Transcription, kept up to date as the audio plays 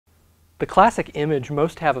The classic image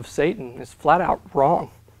most have of Satan is flat out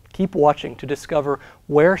wrong. Keep watching to discover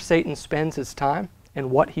where Satan spends his time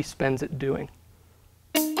and what he spends it doing.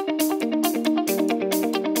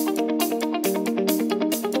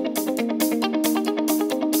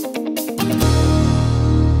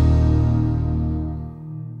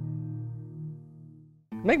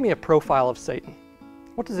 Make me a profile of Satan.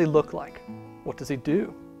 What does he look like? What does he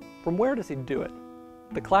do? From where does he do it?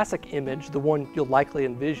 The classic image, the one you'll likely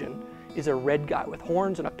envision, is a red guy with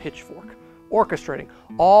horns and a pitchfork, orchestrating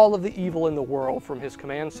all of the evil in the world from his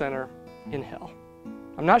command center in hell.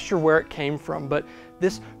 I'm not sure where it came from, but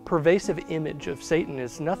this pervasive image of Satan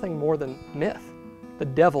is nothing more than myth. The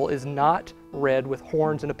devil is not red with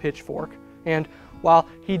horns and a pitchfork, and while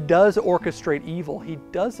he does orchestrate evil, he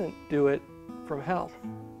doesn't do it from hell.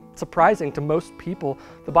 Surprising to most people,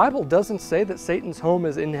 the Bible doesn't say that Satan's home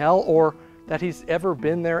is in hell or that he's ever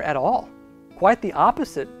been there at all. Quite the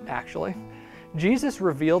opposite, actually. Jesus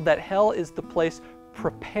revealed that hell is the place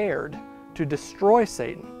prepared to destroy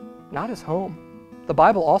Satan, not his home. The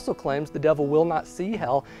Bible also claims the devil will not see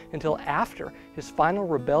hell until after his final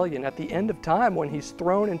rebellion at the end of time, when he's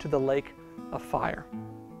thrown into the lake of fire.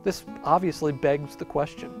 This obviously begs the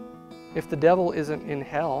question, if the devil isn't in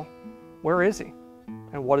hell, where is he?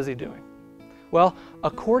 And what is he doing? Well,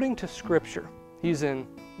 according to Scripture, he's in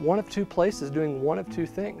one of two places doing one of two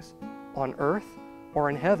things, on earth or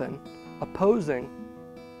in heaven, opposing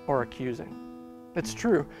or accusing. It's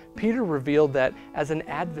true, Peter revealed that as an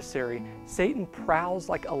adversary, Satan prowls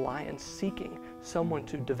like a lion seeking someone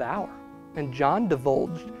to devour. And John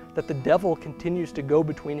divulged that the devil continues to go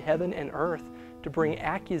between heaven and earth to bring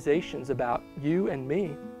accusations about you and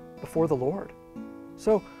me before the Lord.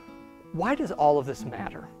 So, why does all of this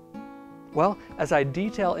matter? Well, as I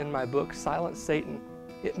detail in my book, Silent Satan,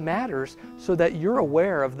 it matters so that you're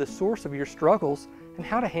aware of the source of your struggles and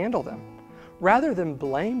how to handle them. Rather than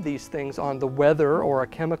blame these things on the weather or a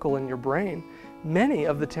chemical in your brain, many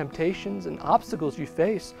of the temptations and obstacles you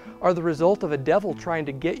face are the result of a devil trying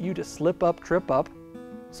to get you to slip up, trip up,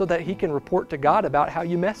 so that he can report to God about how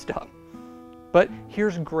you messed up. But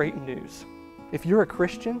here's great news. If you're a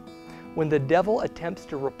Christian, when the devil attempts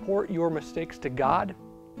to report your mistakes to God,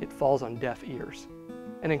 it falls on deaf ears.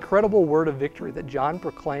 An incredible word of victory that John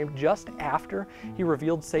proclaimed just after he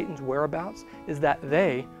revealed Satan's whereabouts is that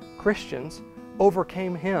they, Christians,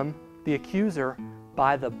 overcame him, the accuser,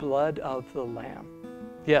 by the blood of the Lamb.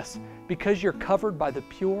 Yes, because you're covered by the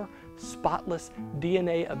pure, spotless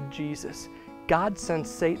DNA of Jesus, God sends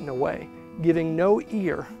Satan away, giving no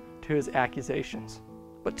ear to his accusations.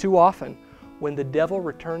 But too often, when the devil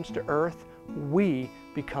returns to earth, we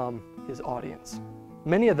become his audience.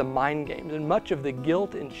 Many of the mind games and much of the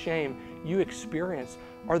guilt and shame you experience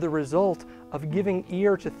are the result of giving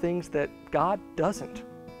ear to things that God doesn't.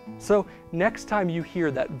 So next time you hear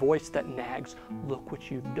that voice that nags, "Look what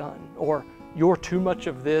you've done," or "You're too much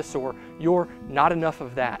of this," or "You're not enough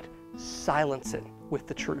of that," silence it with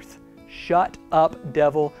the truth. Shut up,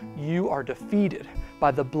 devil. You are defeated by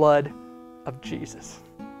the blood of Jesus.